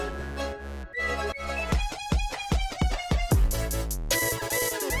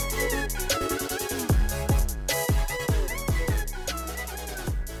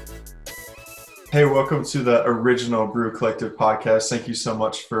Hey, welcome to the original Brew Collective podcast. Thank you so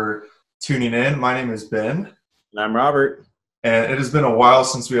much for tuning in. My name is Ben, And I'm Robert. and it has been a while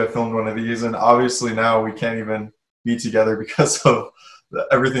since we have filmed one of these, and obviously now we can't even be together because of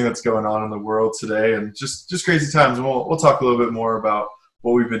everything that's going on in the world today, and just crazy times. And we'll talk a little bit more about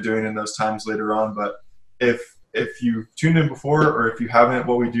what we've been doing in those times later on. But if you tuned in before, or if you haven't,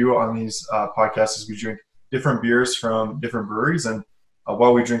 what we do on these podcasts is we drink different beers from different breweries, and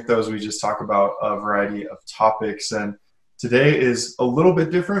while we drink those, we just talk about a variety of topics. And today is a little bit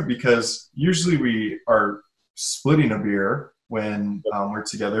different because usually we are splitting a beer when we're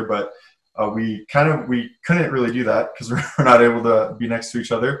together, but we couldn't really do that because we're not able to be next to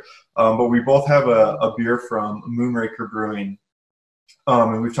each other. But we both have a beer from Moonraker Brewing,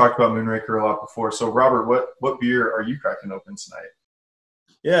 and we've talked about Moonraker a lot before. So, Robert, what beer are you cracking open tonight?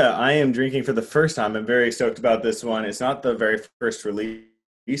 Yeah, I am drinking for the first time. I'm very stoked about this one. It's not the very first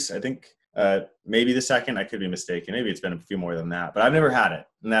release. I think maybe the second. I could be mistaken. Maybe it's been a few more than that. But I've never had it,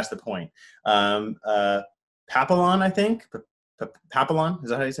 and that's the point. Papillon, I think. Papillon, is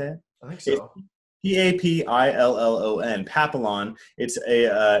that how you say it? I think so. Papillon, Papillon. It's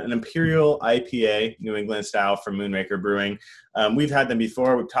an Imperial IPA, New England style from Moonraker Brewing. We've had them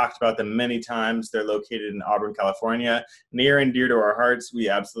before. We've talked about them many times. They're located in Auburn, California. Near and dear to our hearts. We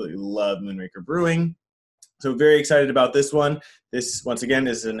absolutely love Moonraker Brewing. So very excited about this one. This, once again,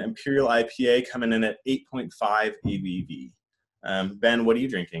 is an Imperial IPA coming in at 8.5 ABV. Ben, what are you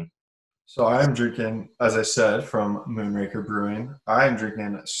drinking? So I am drinking, as I said, from Moonraker Brewing. I am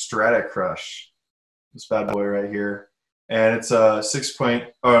drinking Strata Crush. This bad boy right here, and it's a 6 point.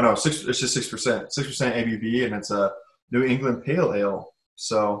 Oh no, six. It's just 6%. 6% ABV, and it's a New England Pale Ale.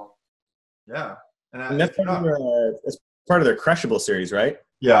 So, yeah, And that's it's part of their Crushable series, right?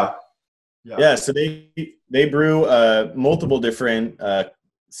 yeah. Yeah. So they brew multiple different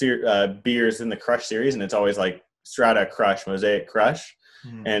beers in the Crush series, and it's always like Strata Crush, Mosaic Crush,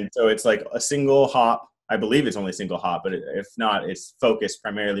 and so it's like a single hop. I believe it's only single hop, but if not, it's focused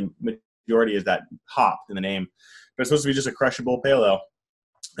primarily. Majority is that hop in the name, but it's supposed to be just a crushable pale ale,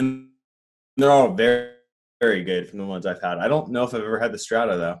 and they're all very, very good from the ones I've had. I don't know if I've ever had the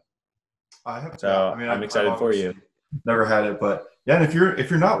Strata though. I have. So yeah, I mean, I'm excited for you. Never had it, but yeah. And if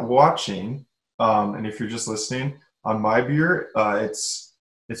you're not watching, and if you're just listening on my beer, it's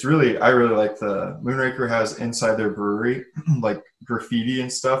really, I really like the Moonraker has inside their brewery like graffiti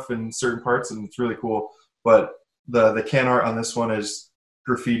and stuff in certain parts, and it's really cool. But the can art on this one is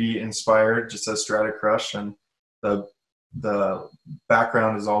graffiti inspired, just as Strata Crush, and the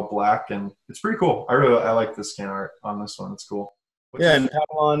background is all black, and it's pretty cool. I like this can art on this one. It's cool. Yeah, and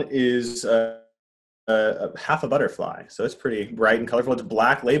Papillon is half a butterfly, so it's pretty bright and colorful. It's a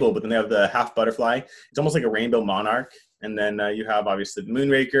black label, but then they have the half butterfly. It's almost like a rainbow monarch, and then you have obviously the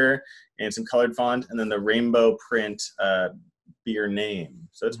Moonraker and some colored font, and then the rainbow print beer name.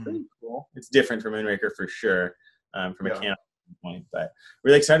 So it's pretty cool. It's different from Moonraker for sure, from a can point, but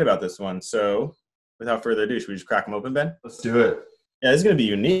really excited about this one. So without further ado, should we just crack them open, Ben? Let's do it. Yeah, this is going to be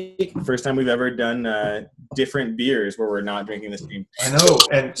unique. First time we've ever done different beers where we're not drinking the same. I know.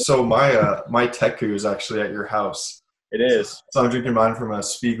 And so my Teku is actually at your house. It is. So I'm drinking mine from a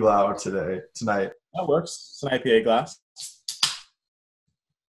Spiegelau tonight. That works. It's an IPA glass.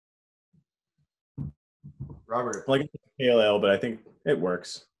 Robert. Like it's a pale ale, but I think it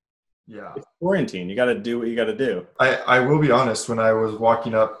works. Yeah. It's quarantine. You got to do what you got to do. I will be honest, when I was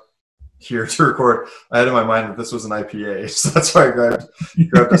walking up here to record, I had in my mind that this was an IPA. So that's why I grabbed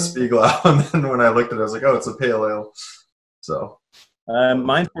a Spiegelau. And then when I looked at it, I was like, oh, it's a pale ale. So.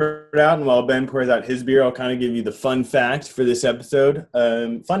 Mine's poured out, and while Ben pours out his beer, I'll kind of give you the fun fact for this episode.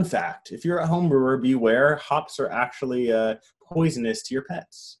 Fun fact, if you're a home brewer, beware, hops are actually poisonous to your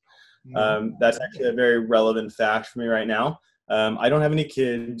pets. That's actually a very relevant fact for me right now. I don't have any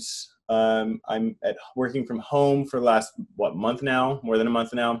kids. I'm working from home for the last, month now, more than a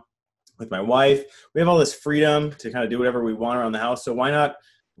month now, with my wife. We have all this freedom to kind of do whatever we want around the house. So why not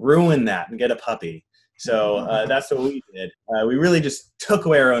ruin that and get a puppy? So that's what we did. We really just took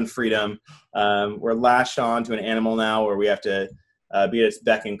away our own freedom. We're lashed on to an animal now where we have to be at its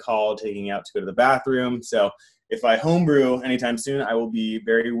beck and call, taking out to go to the bathroom. So if I homebrew anytime soon, I will be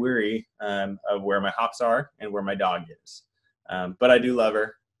very weary of where my hops are and where my dog is. But I do love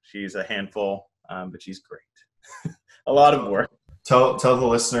her. She's a handful, but she's great. A lot of work. Tell the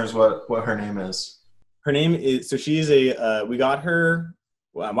listeners what her name is. Her name is, so she's we got her,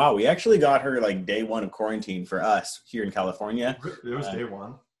 wow, we actually got her like day one of quarantine for us here in California. It was day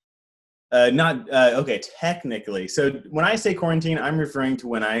one. Okay, technically. So when I say quarantine, I'm referring to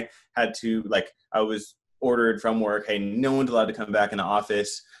when I had to, I was ordered from work, hey, no one's allowed to come back in the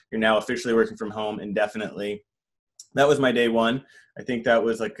office. You're now officially working from home indefinitely. That was my day one. I think that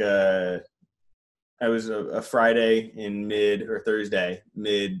was like a Friday or Thursday,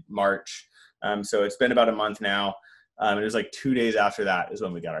 mid-March. So it's been about a month now. It was like 2 days after that is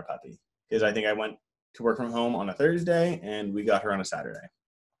when we got our puppy. Because I think I went to work from home on a Thursday and we got her on a Saturday.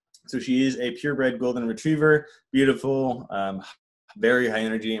 So she is a purebred golden retriever, beautiful, very high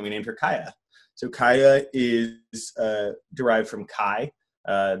energy, and we named her Kaya. So Kaya is derived from Kai,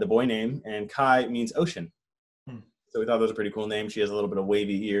 the boy name, and Kai means ocean. So we thought that was a pretty cool name. She has a little bit of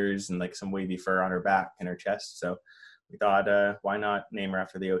wavy ears and like some wavy fur on her back and her chest. So we thought, why not name her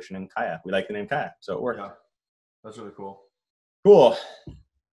after the ocean and Kaya? We like the name Kaya, so it worked. Yeah, that's really cool. Cool.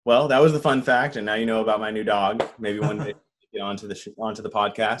 Well, that was the fun fact, and now you know about my new dog. Maybe one day get onto the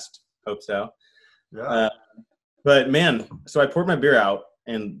podcast. Hope so. Yeah. But man, so I poured my beer out,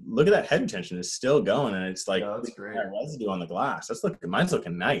 and look at that head tension is still going, and it's like that's great. Residue on the glass. Mine's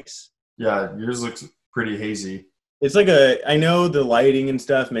looking nice. Yeah, yours looks pretty hazy. It's like I know the lighting and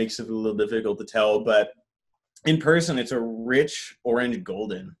stuff makes it a little difficult to tell, but in person, it's a rich orange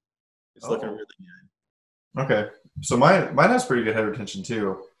golden. It's looking really good. Okay. So mine has pretty good head retention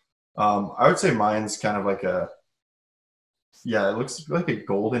too. I would say mine's kind of like it looks like a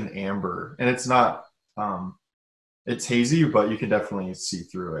golden amber, and it's not, it's hazy, but you can definitely see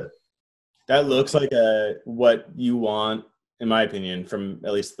through it. That looks like what you want, in my opinion, from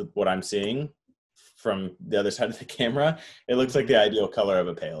at least what I'm seeing from the other side of the camera. It looks like the ideal color of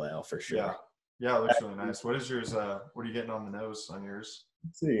a pale ale for sure. Yeah, it looks really nice. What is yours? What are you getting on the nose on yours?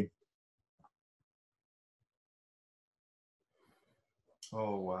 Let's see.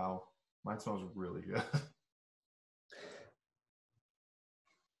 Oh, wow. Mine smells really good.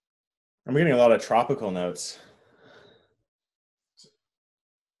 I'm getting a lot of tropical notes.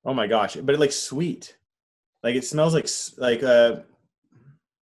 Oh my gosh. But like sweet. Like it smells like I'm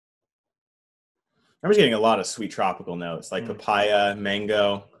just getting a lot of sweet tropical notes, like papaya,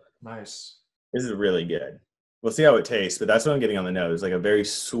 mango. Nice. This is really good. We'll see how it tastes, but that's what I'm getting on the nose, like a very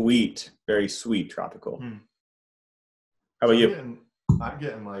sweet tropical. How about you?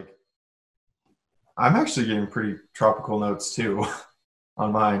 I'm actually getting pretty tropical notes too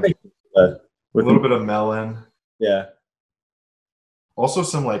on mine. A little bit of melon. Yeah. Also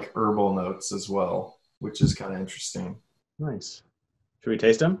some like herbal notes as well, which is kind of interesting. Nice. Should we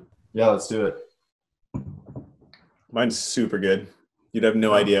taste them? Yeah, let's do it. Mine's super good. You'd have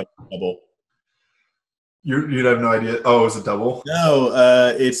no idea. Double. You'd have no idea. Oh, is it double?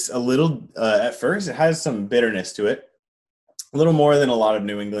 No, it's a little. At first, it has some bitterness to it. A little more than a lot of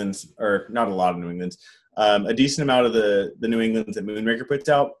New England's, or not a lot of New England's. A decent amount of the New England's that Moonraker puts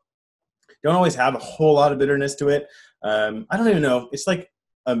out don't always have a whole lot of bitterness to it. I don't even know. It's like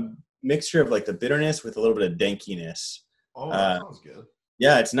a mixture of like the bitterness with a little bit of dankiness. Oh, that sounds good.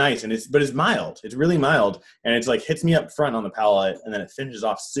 Yeah, it's nice, and it's mild. It's really mild, and it's like hits me up front on the palate, and then it finishes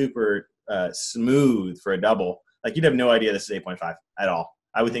off super smooth for a double. Like you'd have no idea this is 8.5 at all.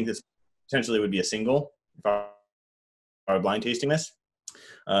 I would think this potentially would be a single if I were blind tasting this.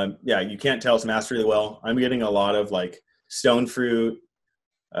 Yeah, you can't tell it's masked really well. I'm getting a lot of like stone fruit,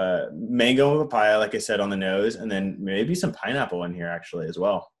 mango and papaya, like I said, on the nose, and then maybe some pineapple in here actually as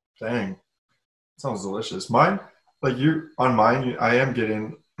well. Dang, sounds delicious. Mine. Like I am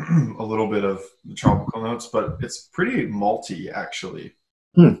getting a little bit of the tropical notes, but it's pretty malty actually.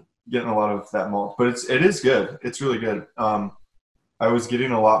 Getting a lot of that malt, but it is good. It's really good. I was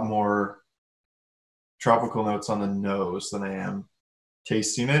getting a lot more tropical notes on the nose than I am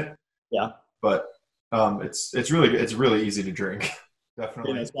tasting it. Yeah, but it's really easy to drink.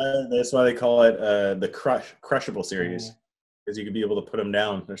 Definitely. Yeah, that's why they call it the crushable series, because you could be able to put them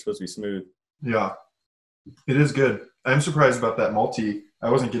down. They're supposed to be smooth. Yeah. It is good. I'm surprised about that malty.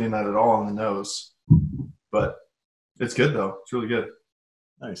 I wasn't getting that at all on the nose, but it's good though. It's really good.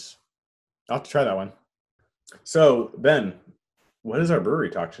 Nice. I'll have to try that one. So Ben, what is our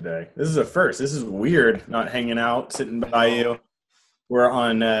brewery talk today? This is a first. This is weird. Not hanging out, sitting by you. We're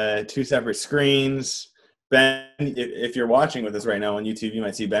on two separate screens. Ben, if you're watching with us right now on YouTube, you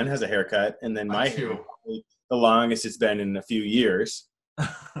might see Ben has a haircut, and then my hair, the longest it's been in a few years.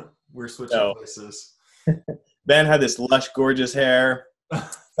 We're switching places. Ben had this lush, gorgeous hair,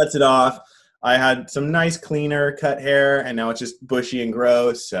 cuts it off. I had some nice, cleaner cut hair, and now it's just bushy and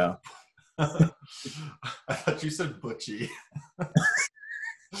gross. So I thought you said butchy,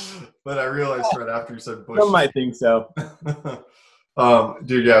 but I realized right after you said bushy. Some might think so.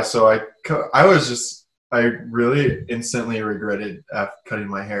 Dude, yeah. So I really instantly regretted cutting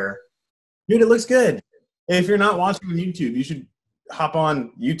my hair. Dude, it looks good. If you're not watching on YouTube, you should hop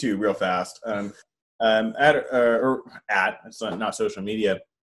on YouTube real fast. it's not social media,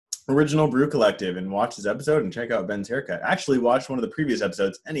 Original Brew Collective, and watch this episode and check out Ben's haircut. Actually, watch one of the previous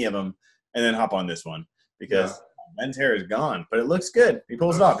episodes, any of them, and then hop on this one because Ben's hair is gone, but it looks good. He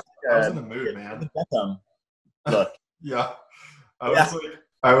pulls it off. I was in the mood, man. Look. Yeah.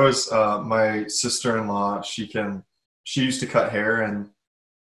 I was my sister-in-law, she used to cut hair, and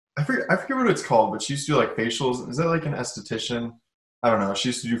I forget what it's called, but she used to do like facials. Is that like an esthetician? I don't know. She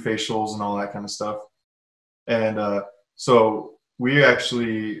used to do facials and all that kind of stuff. And so we were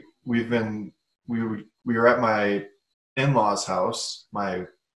at my in-laws' house, my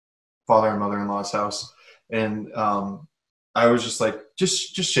father and mother-in-law's house, and I was just like,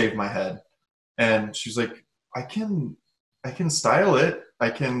 just shave my head. And she's like, I can style it.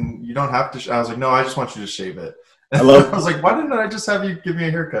 You don't have to. I was like, no, I just want you to shave it. I was like, why didn't I just have you give me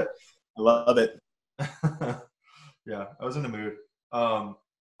a haircut? I love it. Yeah, I was in the mood.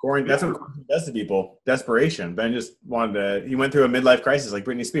 Corey, that's what Corey does to people. Desperation. Ben just he went through a midlife crisis like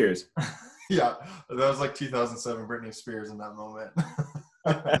Britney Spears. Yeah, that was like 2007 Britney Spears in that moment.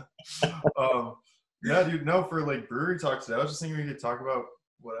 Yeah, dude, no, for like brewery talk today, I was just thinking we could talk about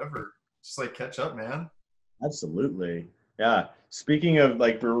whatever. Just like catch up, man. Absolutely. Yeah. Speaking of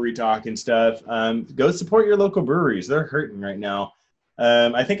like brewery talk and stuff, go support your local breweries. They're hurting right now.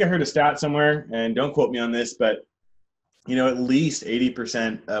 I think I heard a stat somewhere, and don't quote me on this, but at least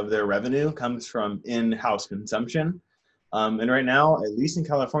 80% of their revenue comes from in-house consumption. And right now, at least in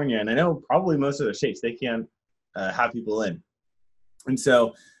California, and I know probably most of the states, they can't have people in. And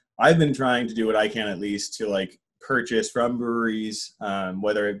so I've been trying to do what I can at least to like purchase from breweries,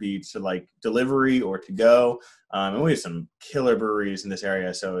 whether it be to like delivery or to go. And we have some killer breweries in this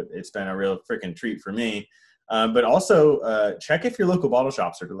area, so it's been a real freaking treat for me. But also check if your local bottle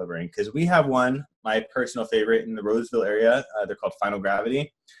shops are delivering, because we have one, my personal favorite, in the Roseville area. They're called Final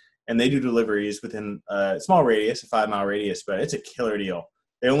Gravity, and they do deliveries within a small radius, a 5-mile radius, but it's a killer deal.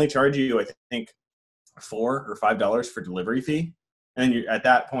 They only charge you, I think, $4 or $5 for delivery fee, and at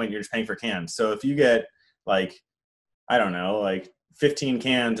that point, you're just paying for cans. So if you get like, I don't know, like 15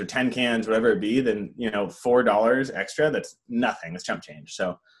 cans or 10 cans, whatever it be, then, $4 extra, that's nothing. That's chump change.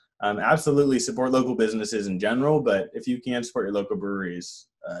 So absolutely support local businesses in general, but if you can support your local breweries,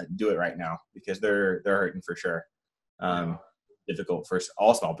 do it right now because they're hurting for sure. Difficult for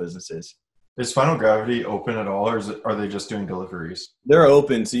all small businesses. Is Final Gravity open at all, or are they just doing deliveries? They're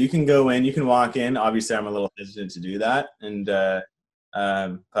open, so you can go in, you can walk in. Obviously, I'm a little hesitant to do that,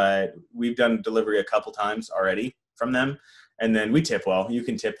 but we've done delivery a couple times already from them, and then we tip well. You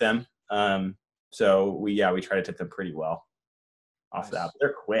can tip them, so we try to tip them pretty well off that. But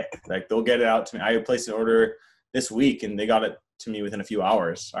they're quick. Like they'll get it out to me. I placed an order this week, and they got it to me within a few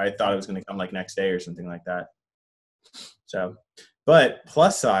hours. I thought it was going to come like next day or something like that. So, but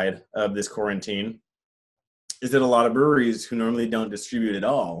plus side of this quarantine is that a lot of breweries who normally don't distribute at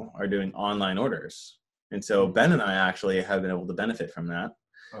all are doing online orders. And so Ben and I actually have been able to benefit from that.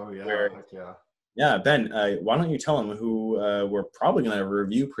 Oh, yeah. Yeah. Yeah, Ben, why don't you tell them who we're probably going to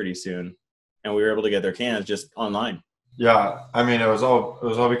review pretty soon, and we were able to get their cans just online. Yeah, I mean, it was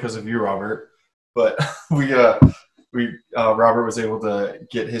all because of you, Robert. But Robert was able to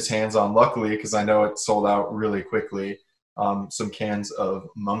get his hands on, luckily, because I know it sold out really quickly, some cans of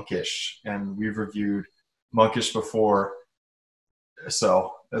Monkish, and we've reviewed Monkish before,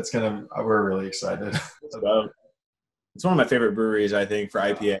 so we're really excited. It's one of my favorite breweries, I think, for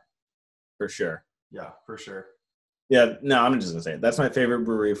IPA, for sure. Yeah, for sure. Yeah, no, I'm just gonna say it. That's my favorite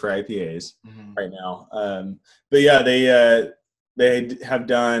brewery for IPAs right now. But yeah, they have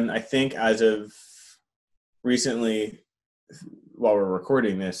done, I think, as of recently, while we're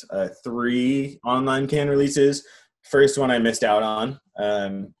recording this, 3 online can releases. First one I missed out on.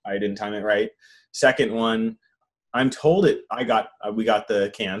 I didn't time it right. Second one, I'm told we got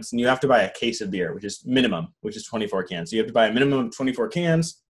the cans, and you have to buy a case of beer, which is 24 cans. So you have to buy a minimum of 24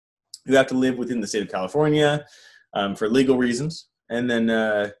 cans. You have to live within the state of California for legal reasons. And then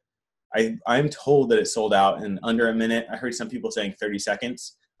I'm told that it sold out in under a minute. I heard some people saying 30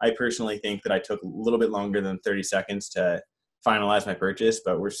 seconds. I personally think that I took a little bit longer than 30 seconds to finalize my purchase,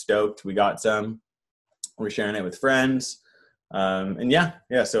 but we're stoked. We got some. We're sharing it with friends. And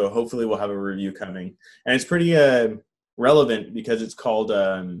so hopefully we'll have a review coming. And it's pretty relevant because it's called,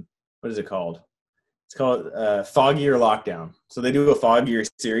 what is it called? It's called Foggier Lockdown. So they do a Foggier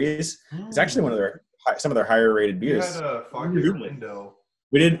series. It's actually some of their higher rated beers. We had a Foggier Window.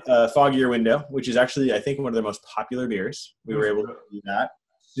 We did a Foggier Window, which is actually, I think, one of their most popular beers. We were able to do that.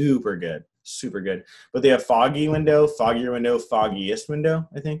 Super good. Super good. But they have Foggy Window, Foggier Window, Foggiest Window,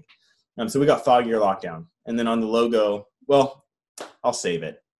 I think. So we got Foggier Lockdown. And then on the logo, well, I'll save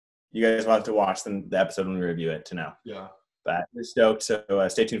it. You guys will have to watch the episode when we review it to know. Yeah. But we're stoked, so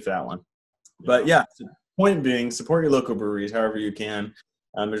stay tuned for that one. But yeah, so point being, support your local breweries however you can.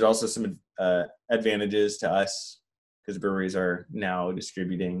 There's also some advantages to us because breweries are now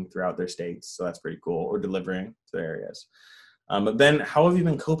distributing throughout their states, so that's pretty cool, or delivering to their areas. But Ben, how have you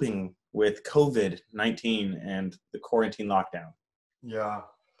been coping with COVID-19 and the quarantine lockdown? Yeah.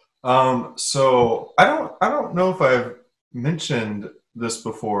 So I don't know if I've mentioned this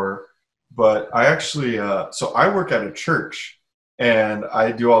before, but I actually so I work at a church and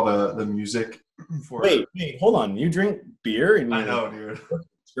I do all the music for. Wait, hold on. You drink beer and you I know, dude.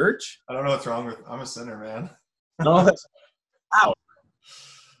 church? I don't know what's wrong with. I'm a sinner, man. No, that's wow.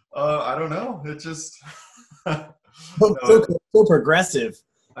 I don't know. It just. So progressive.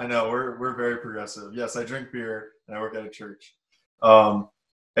 I know we're very progressive. Yes, I drink beer and I work at a church.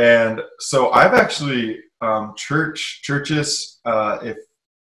 And so I've actually churches. If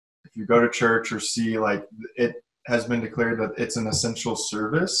you go to church or see, like, it has been declared that it's an essential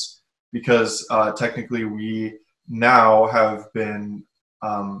service because technically we now have been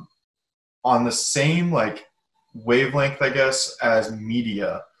on the same like wavelength, I guess, as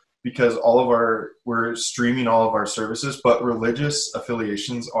media, because we're streaming all of our services, but religious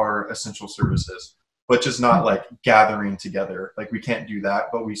affiliations are essential services, but just not like gathering together. Like we can't do that,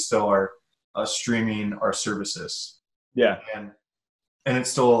 but we still are streaming our services. Yeah. And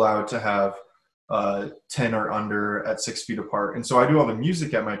it's still allowed to have 10 or under at 6 feet apart. And so I do all the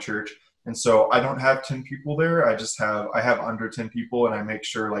music at my church. And so I don't have 10 people there. I have under 10 people, and I make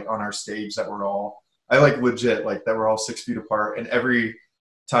sure like on our stage that I like legit, like that we're all 6 feet apart. And every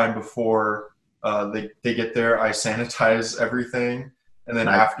time before they get there, I sanitize everything. And then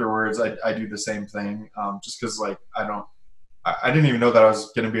afterwards I do the same thing. Just cause like, I didn't even know that I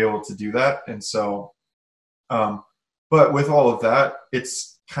was going to be able to do that. And so, but with all of that,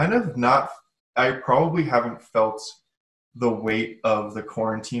 it's kind of I probably haven't felt the weight of the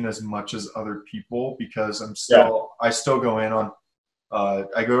quarantine as much as other people because I still go in on,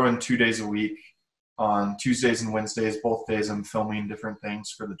 I go in 2 days a week on Tuesdays and Wednesdays. Both days I'm filming different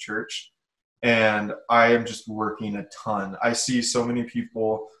things for the church, and I am just working a ton. I see so many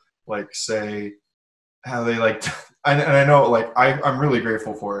people like say how they like, and I know like I'm really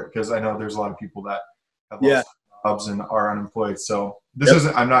grateful for it because I know there's a lot of people that have lost jobs and are unemployed. So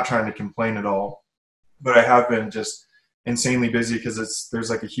I'm not trying to complain at all, but I have been just insanely busy because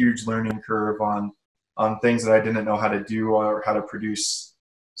there's like a huge learning curve on things that I didn't know how to do or how to produce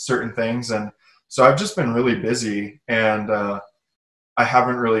certain things. And so I've just been really busy, and I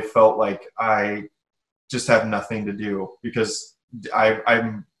haven't really felt like I just have nothing to do because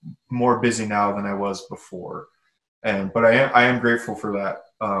I'm more busy now than I was before. But I am grateful for that.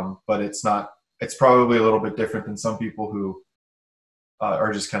 But it's probably a little bit different than some people who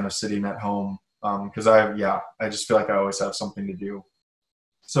are just kind of sitting at home. Because I just feel like I always have something to do.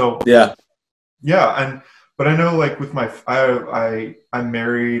 So but I know like with I'm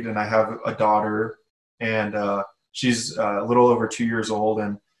married and I have a daughter, and she's a little over 2 years old,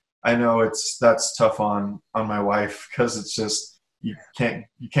 and I know that's tough on my wife because it's just you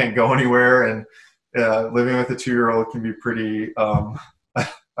can't go anywhere, and living with a 2-year-old can be pretty I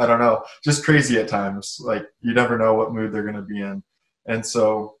don't know, just crazy at times. Like you never know what mood they're going to be in. And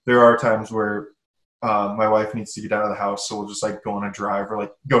so there are times where my wife needs to get out of the house, so we'll just like go on a drive or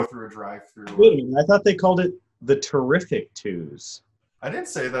like go through a drive-through. Wait a minute, I thought they called it the Terrific Twos. I didn't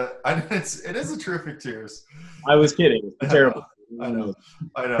say that. It is a Terrific Twos. I was kidding. It's terrible. I know.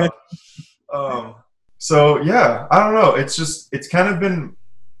 So yeah, I don't know. It's kind of been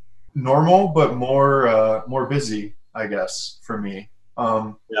normal, but more busy, I guess, for me.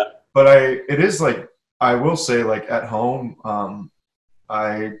 But it is like, I will say, like at home,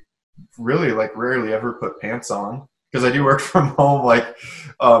 I really like rarely ever put pants on because I do work from home like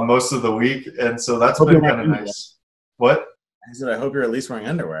most of the week, and so that's been kind of nice. What? I said, I hope you're at least wearing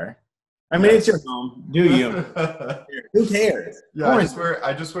underwear. I mean, It's your home. Do you? Who cares? Yeah,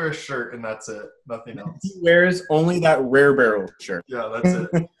 I just wear a shirt and that's it. Nothing else. He wears only that Rare Barrel shirt. Yeah, that's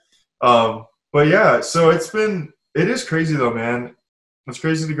it. But yeah, so it is crazy though, man. It's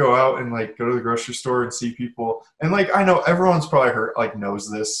crazy to go out and like go to the grocery store and see people. And like, I know everyone's probably knows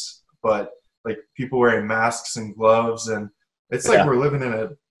this, but like people wearing masks and gloves, and it's like we're living in a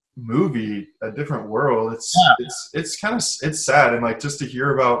movie, a different world. It's kind of, it's sad. And like, just to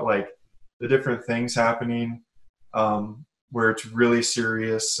hear about like the different things happening, where it's really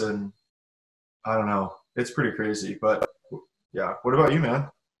serious, and I don't know, it's pretty crazy. But yeah, what about you, man?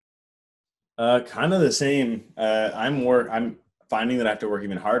 Kind of the same. I'm finding that I have to work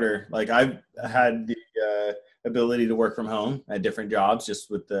even harder. Like I've had ability to work from home at different jobs, just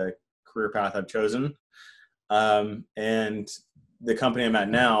with the career path I've chosen. And the company I'm at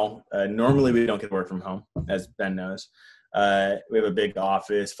now, normally we don't get to work from home, as Ben knows. We have a big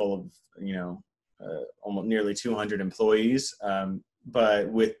office full of, almost nearly 200 employees. But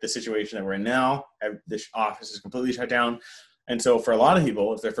with the situation that we're in now, this office is completely shut down. And so for a lot of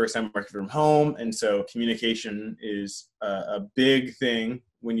people, it's their first time working from home. And so communication is a big thing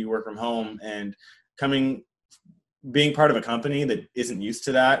when you work from home, and being part of a company that isn't used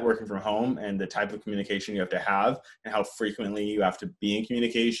to that, working from home, and the type of communication you have to have and how frequently you have to be in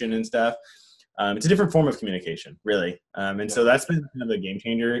communication and stuff. It's a different form of communication, really. So that's been kind of a game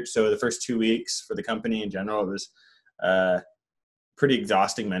changer. So the first 2 weeks for the company in general, it was pretty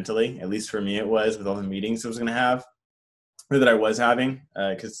exhausting mentally. At least for me, it was, with all the meetings I was going to have, or that I was having,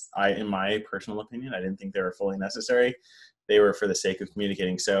 because in my personal opinion, I didn't think they were fully necessary. They were for the sake of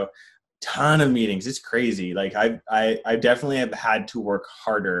communicating. So ton of meetings. It's crazy. Like I definitely have had to work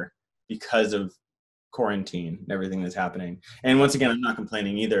harder because of quarantine and everything that's happening. And once again, I'm not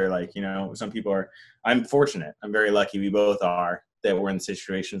complaining either. Like, some people are, I'm fortunate. I'm very lucky. We both are, that we're in the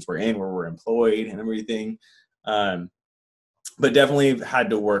situations we're in, where we're employed and everything. But definitely had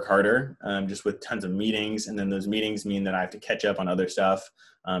to work harder, just with tons of meetings. And then those meetings mean that I have to catch up on other stuff,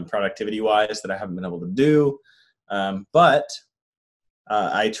 productivity wise, that I haven't been able to do. But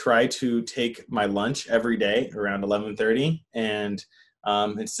I try to take my lunch every day around 11:30, and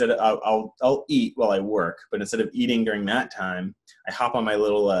instead of I'll eat while I work, but instead of eating during that time, I hop on my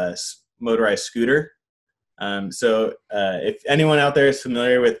little motorized scooter. So if anyone out there is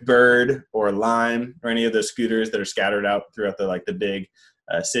familiar with Bird or Lime or any of those scooters that are scattered out throughout the big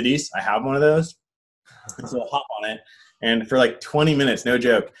cities, I have one of those. So I'll hop on it, and for like 20 minutes, no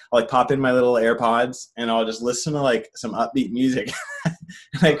joke, I'll pop in my little AirPods, and I'll just listen to some upbeat music.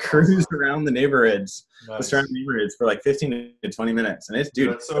 And I cruise around the neighborhoods, the surrounding neighborhoods, for 15 to 20 minutes. And it's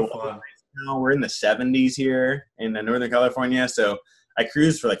so fun. Now we're in the 70s here in Northern California, so I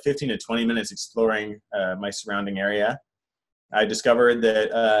cruised for 15 to 20 minutes exploring my surrounding area. I discovered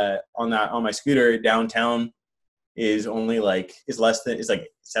that on my scooter, downtown is only is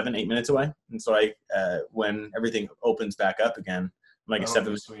 7-8 minutes away. And so when everything opens back up again, I'm a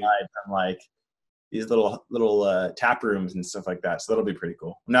 7-minute ride from these little tap rooms and stuff like that. So that'll be pretty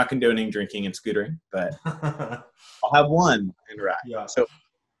cool. I'm not condoning drinking and scootering, but I'll have one and ride. Yeah. So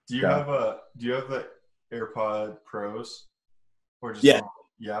do you have the AirPod Pros? Or just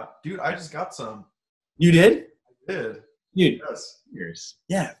yeah, dude, I just got some. You did? I did. Dude. Yes. Cheers.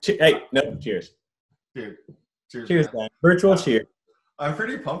 Yeah. Hey, no, cheers. Dude. Cheers, man. Virtual cheer. I'm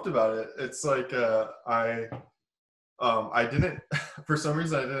pretty pumped about it. It's I didn't, for some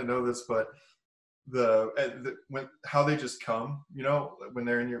reason I didn't know this, but how they just come, when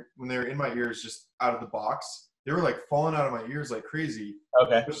they're in my ears, just out of the box, they were falling out of my ears like crazy.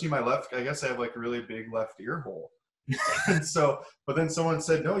 Okay. Especially my left. I guess I have a really big left ear hole. And so, but then someone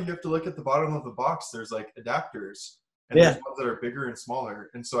said, no, you have to look at the bottom of the box. There's adapters, and there's ones that are bigger and smaller.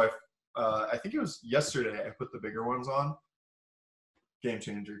 And so I think it was yesterday I put the bigger ones on. Game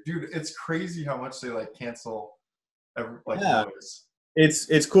changer, dude. It's crazy how much they cancel noise.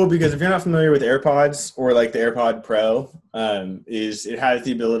 It's cool because if you're not familiar with AirPods or the AirPod Pro, it has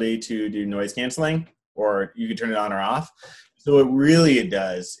the ability to do noise canceling, or you can turn it on or off. So it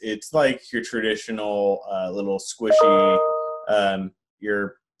does. It's like your traditional little squishy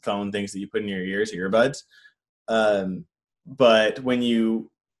earphone things that you put in your ears, earbuds. But when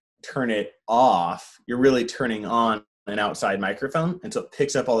you turn it off, you're really turning on an outside microphone, and so it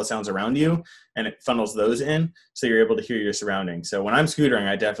picks up all the sounds around you and it funnels those in, so you're able to hear your surroundings. So when I'm scootering,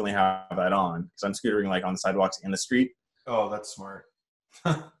 I definitely have that on, because I'm scootering on the sidewalks and the street. Oh, that's smart.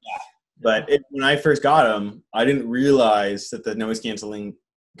 Yeah. But when I first got them, I didn't realize that the noise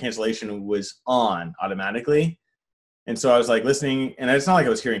cancellation was on automatically. And so I was listening, and it's not I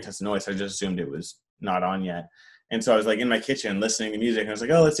was hearing tons of noise. I just assumed it was not on yet. And so I was in my kitchen listening to music, and I was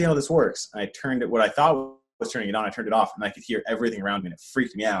oh, let's see how this works. And I turned it, what I thought was turning it on, I turned it off, and I could hear everything around me, and it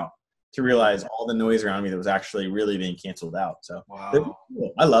freaked me out to realize all the noise around me that was actually really being canceled out. So wow.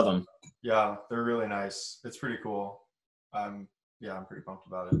 Cool. I love them. Yeah, they're really nice. It's pretty cool. I'm pretty pumped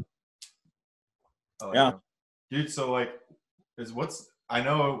about it. Yeah. Dude, so I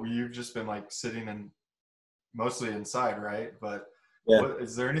know you've just been sitting and mostly inside, right? But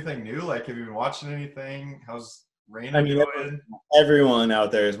is there anything new? Have you been watching anything? How's Rain doing? Everyone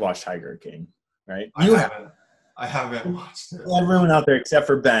out there has watched Tiger King, right? I haven't watched it. Everyone out there except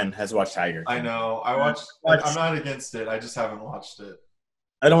for Ben has watched Tiger King. I know. I'm not against it. I just haven't watched it.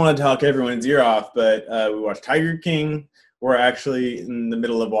 I don't want to talk everyone's ear off, but we watched Tiger King. We're actually in the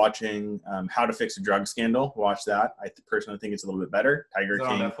middle of watching How to Fix a Drug Scandal. Watch that. I personally think it's a little bit better. Tiger Is it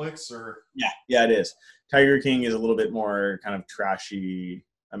King. on Netflix or? Yeah, it is. Tiger King is a little bit more kind of trashy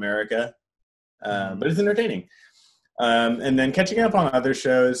America, but it's entertaining. And then catching up on other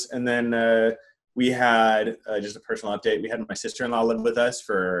shows, and then we had just a personal update. We had my sister-in-law live with us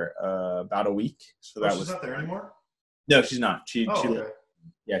for about a week, so She's not there anymore? No, she's not. She okay.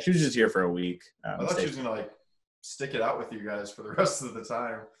 Yeah, she was just here for a week. I thought she was gonna like stick it out with you guys for the rest of the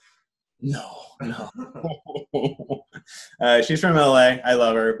time. No. She's from LA. I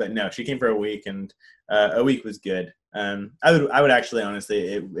love her, but no, she came for a week, and a week was good. I would actually,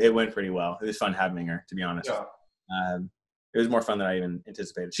 honestly, it went pretty well. It was fun having her, to be honest. Yeah. It was more fun than I even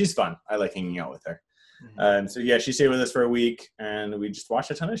anticipated. She's fun. I like hanging out with her. So yeah, she stayed with us for a week, and we just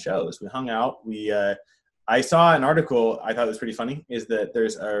watched a ton of shows. We hung out. I saw an article I thought was pretty funny, is that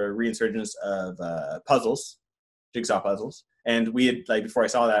there's a resurgence of puzzles, jigsaw puzzles. And we had, like, before I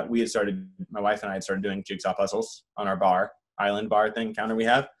saw that, my wife and I had started doing jigsaw puzzles on our island bar thing counter we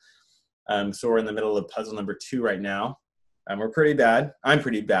have. So we're in the middle of puzzle number 2 right now. We're pretty bad. I'm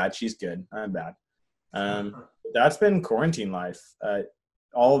pretty bad. She's good. I'm bad. That's been quarantine life.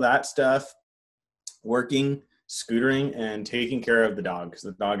 All that stuff, working, scootering, and taking care of the dog. Because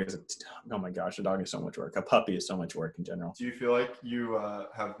the dog is, oh my gosh, the dog is so much work. A puppy is so much work in general. Do you feel like you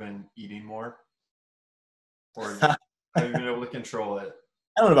have been eating more? Or have you been able to control it?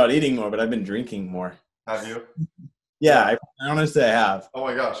 I don't know about eating more, but I've been drinking more. Have you? Yeah, I honestly have. Oh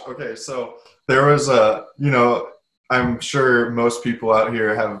my gosh. Okay, so there was I'm sure most people out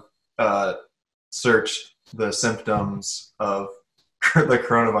here have searched the symptoms of the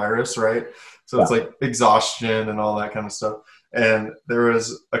coronavirus, right? So it's like exhaustion and all that kind of stuff. And there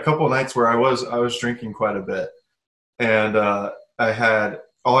was a couple of nights where I was drinking quite a bit, and all I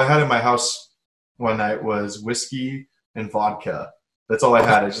had in my house one night was whiskey and vodka. That's all I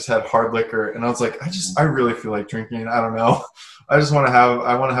had. I just had hard liquor, and I was like, I really feel like drinking. I don't know. I want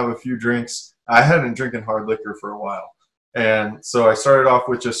to have a few drinks. I hadn't drinking hard liquor for a while. And so I started off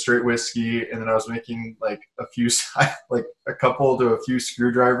with just straight whiskey, and then I was making like a couple to a few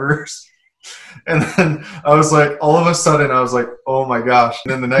screwdrivers. And then I was like, all of a sudden I was like, oh my gosh.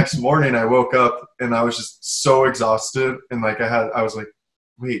 And then the next morning I woke up and I was just so exhausted. And like I was like,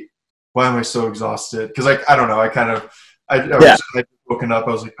 wait, why am I so exhausted? Cause I don't know. I woken up.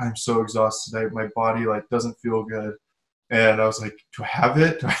 I was like, I'm so exhausted. My body like doesn't feel good. And I was like, do I have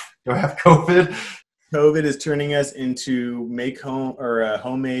it? Do I have COVID? COVID is turning us into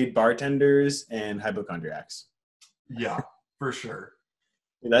homemade bartenders and hypochondriacs. Yeah, for sure.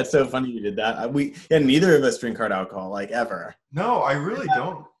 That's so funny you did that. Neither of us drink hard alcohol, like, ever. No, I really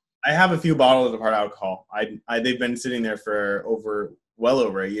don't. I have a few bottles of hard alcohol. They've been sitting there for well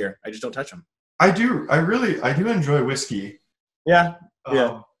over a year. I just don't touch them. I do enjoy whiskey. Yeah.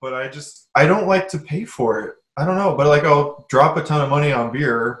 But I don't like to pay for it. I don't know, but like I'll drop a ton of money on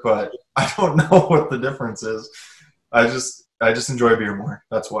beer, but I don't know what the difference is. I just enjoy beer more.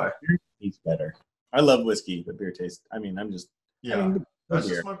 That's why. Beer tastes better. I love whiskey, but beer tastes. That's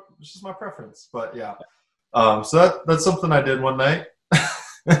just my preference. But yeah. So that's something I did one night.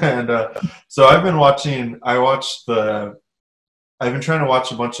 And so I've been trying to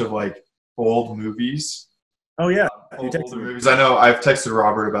watch a bunch of like old movies. Oh yeah. Older movies. I know I've texted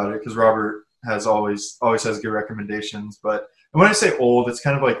Robert about it because Robert has always has good recommendations. But when I say old, it's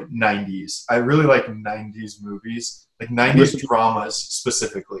kind of like 90s. I really like 90s movies, like 90s dramas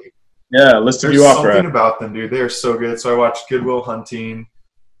specifically. Yeah, list of you off. There's something about them, dude. They are so good. So I watched Good Will Hunting.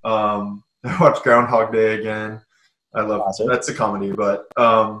 I watched Groundhog Day again. I love it. That's a comedy, but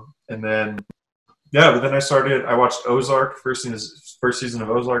and then but then I watched Ozark, first season of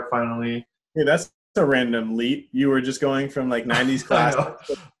Ozark finally. Yeah, that's a random leap. You were just going from like 90s class,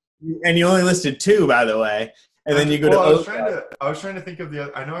 and you only listed 2, by the way. And then you go to Ozark. I was trying to think of the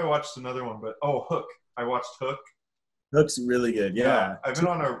other. I know I watched another one, but Hook. I watched Hook. Hook's really good. Yeah. I've been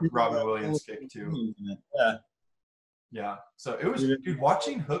on a Robin Williams kick too. Yeah. Yeah. So it was, dude,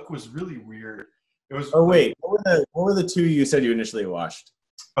 watching Hook was really weird. It was. Oh wait, what were the 2 you said you initially watched?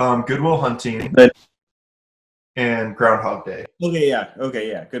 Good Will Hunting and Groundhog Day. Okay,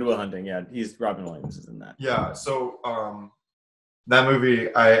 yeah. Good Will Hunting. Yeah, Robin Williams is in that. Yeah. So that movie,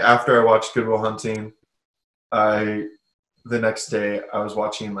 after I watched Good Will Hunting, the next day I was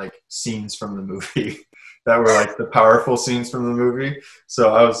watching like scenes from the movie. That were like the powerful scenes from the movie.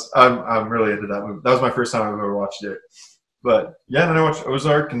 So I'm really into that movie. That was my first time I've ever watched it. But yeah, then I watched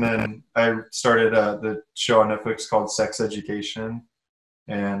Ozark, and then I started the show on Netflix called Sex Education,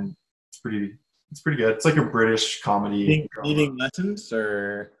 and it's pretty good. It's like a British comedy. Needing lessons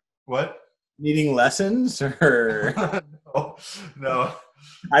or what? Needing lessons, or No,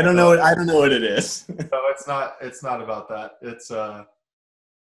 I don't know. I don't know what it is. no, it's not. It's not about that. It's No,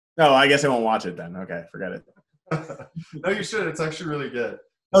 I guess I won't watch it then. Okay, forget it. no, you should. It's actually really good.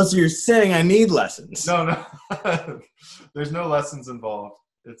 Oh, so you're saying I need lessons? No, no, there's no lessons involved.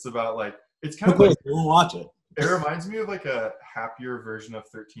 It's about like it's kind Of of like course, I won't watch it. it reminds me of like a happier version of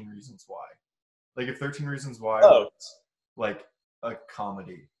 13 Reasons Why. Like if 13 Reasons Why Oh, was like a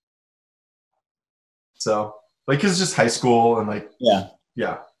comedy. So like it's just high school and like yeah,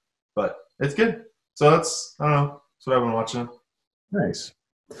 yeah, but it's good. So that's I don't know. That's what I've been watching. nice.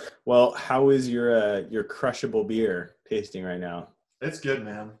 Well, how is your crushable beer tasting right now? It's good,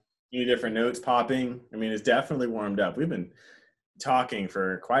 man. Any different notes popping? I mean, it's definitely warmed up. We've been talking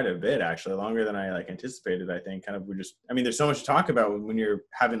for quite a bit, actually, longer than I like anticipated. I think kind of I mean, there's so much to talk about when you're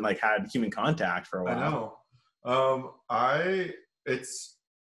haven't like had human contact for a while. I know.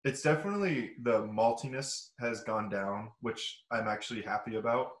 It's definitely the maltiness has gone down, which I'm actually happy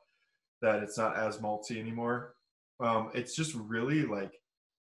about. That it's not as malty anymore. It's just really like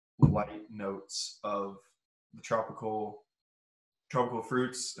light notes of the tropical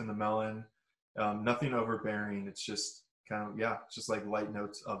fruits and the melon. Nothing overbearing. It's just kind of it's just like light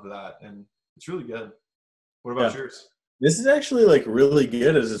notes of that, and it's really good. What about yours? This is actually like really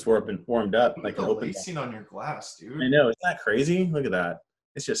good as it's warmed up. Look Like at an the open. lacing on your glass, dude. I know, isn't that crazy? Look at that.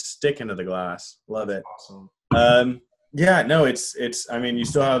 It's just sticking to the glass. Love it. Awesome. Yeah, no, it's. I mean, you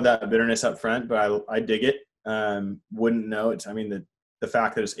still have that bitterness up front, but I dig it. Wouldn't know it. I mean, the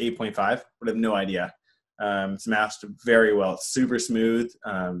fact that it's 8.5, would have no idea. It's masked very well. It's super smooth,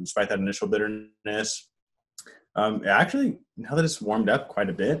 despite that initial bitterness. Actually, now that it's warmed up quite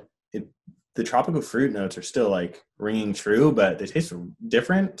a bit, the tropical fruit notes are still like ringing true, but they taste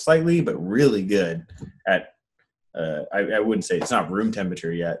different slightly, but really good at, I wouldn't say it's not room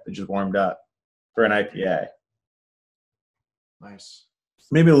temperature yet, but just warmed up for an IPA. Nice.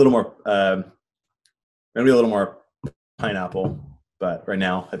 Maybe a little more pineapple, but right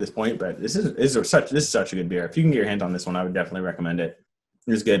now at this point, but this is such a good beer. If you can get your hands on this one, I would definitely recommend it.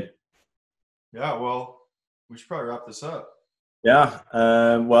 It was good. Yeah. Well, we should probably wrap this up. Yeah.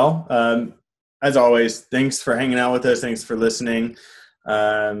 As always, thanks for hanging out with us. Thanks for listening.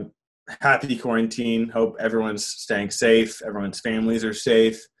 Happy quarantine. Hope everyone's staying safe. Everyone's families are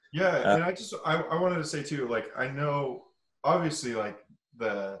safe. Yeah, and I wanted to say too, like I know obviously like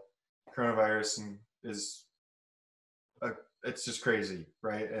the coronavirus is it's just crazy,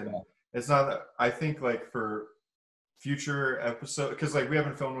 right? And it's not that I think like for future episode because like we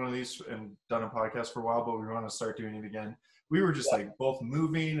haven't filmed one of these and done a podcast for a while, but we want to start doing it again. We were just like both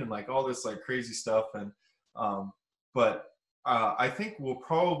moving and like all this like crazy stuff and but I think we'll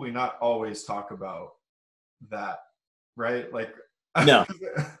probably not always talk about that, right? Like No.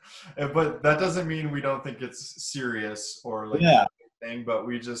 but that doesn't mean we don't think it's serious or like thing, but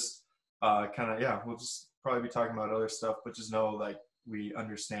we just we'll just probably be talking about other stuff, but just know like we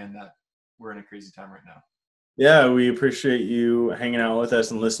understand that we're in a crazy time right now. Yeah, we appreciate you hanging out with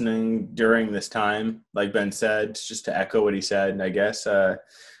us and listening during this time. Like Ben said, just to echo what he said, I guess,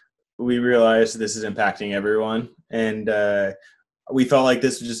 we realize this is impacting everyone. And we felt like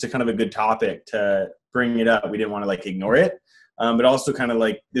this was just a kind of a good topic to bring it up. We didn't want to like ignore it. But also kind of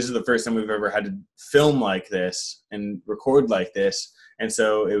like this is the first time we've ever had to film like this and record like this. And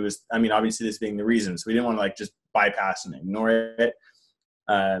so it was, I mean, obviously this being the reason. So we didn't want to like just bypass and ignore it.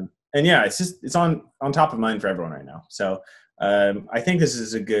 And yeah, it's on top of mind for everyone right now. So I think this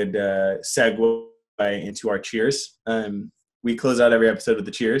is a good segue into our cheers. We close out every episode with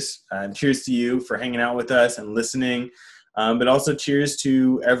the cheers. Cheers to you for hanging out with us and listening. But also cheers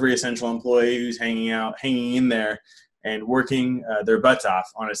to every essential employee who's hanging in there and working their butts off,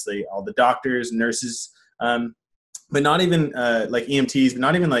 honestly. All the doctors, nurses, but not even like EMTs, but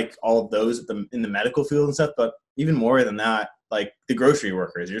not even like all of those in the medical field and stuff, but even more than that, like the grocery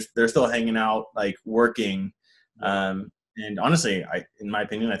workers, they're still hanging out, like working. And honestly, in my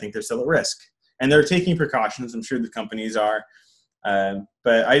opinion, I think they're still at risk. And they're taking precautions. I'm sure the companies are.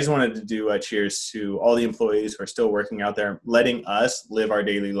 But I just wanted to do a cheers to all the employees who are still working out there, letting us live our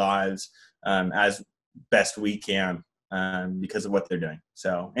daily lives as best we can because of what they're doing.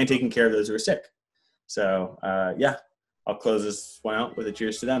 So, and taking care of those who are sick. So, I'll close this one out with a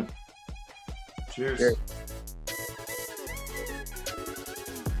cheers to them. Cheers.